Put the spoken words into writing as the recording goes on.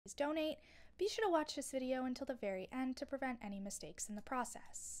donate, be sure to watch this video until the very end to prevent any mistakes in the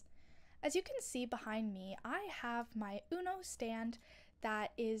process. As you can see behind me, I have my Uno stand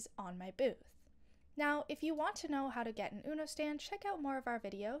that is on my booth. Now, if you want to know how to get an Uno stand, check out more of our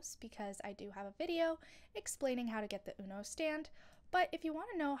videos because I do have a video explaining how to get the Uno stand. But if you want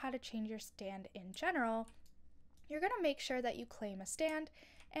to know how to change your stand in general, you're going to make sure that you claim a stand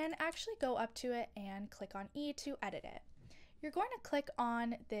and actually go up to it and click on E to edit it. You're going to click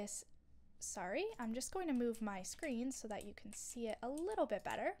on this, I'm just going to move my screen so that you can see it a little bit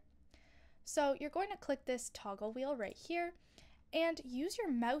better. So you're going to click this toggle wheel right here and use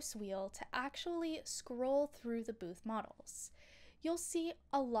your mouse wheel to actually scroll through the booth models. You'll see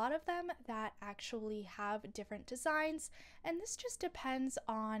a lot of them that actually have different designs, and this just depends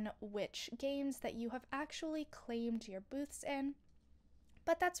on which games that you have actually claimed your booths in,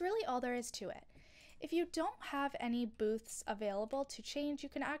 but that's really all there is to it. If you don't have any booths available to change, you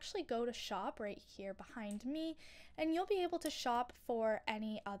can actually go to shop right here behind me, and you'll be able to shop for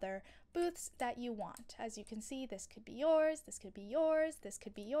any other booths that you want. As you can see, this could be yours, this could be yours, this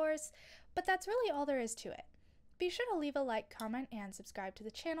could be yours, but that's really all there is to it. Be sure to leave a like, comment, and subscribe to the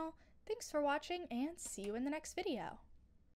channel. Thanks for watching, and see you in the next video.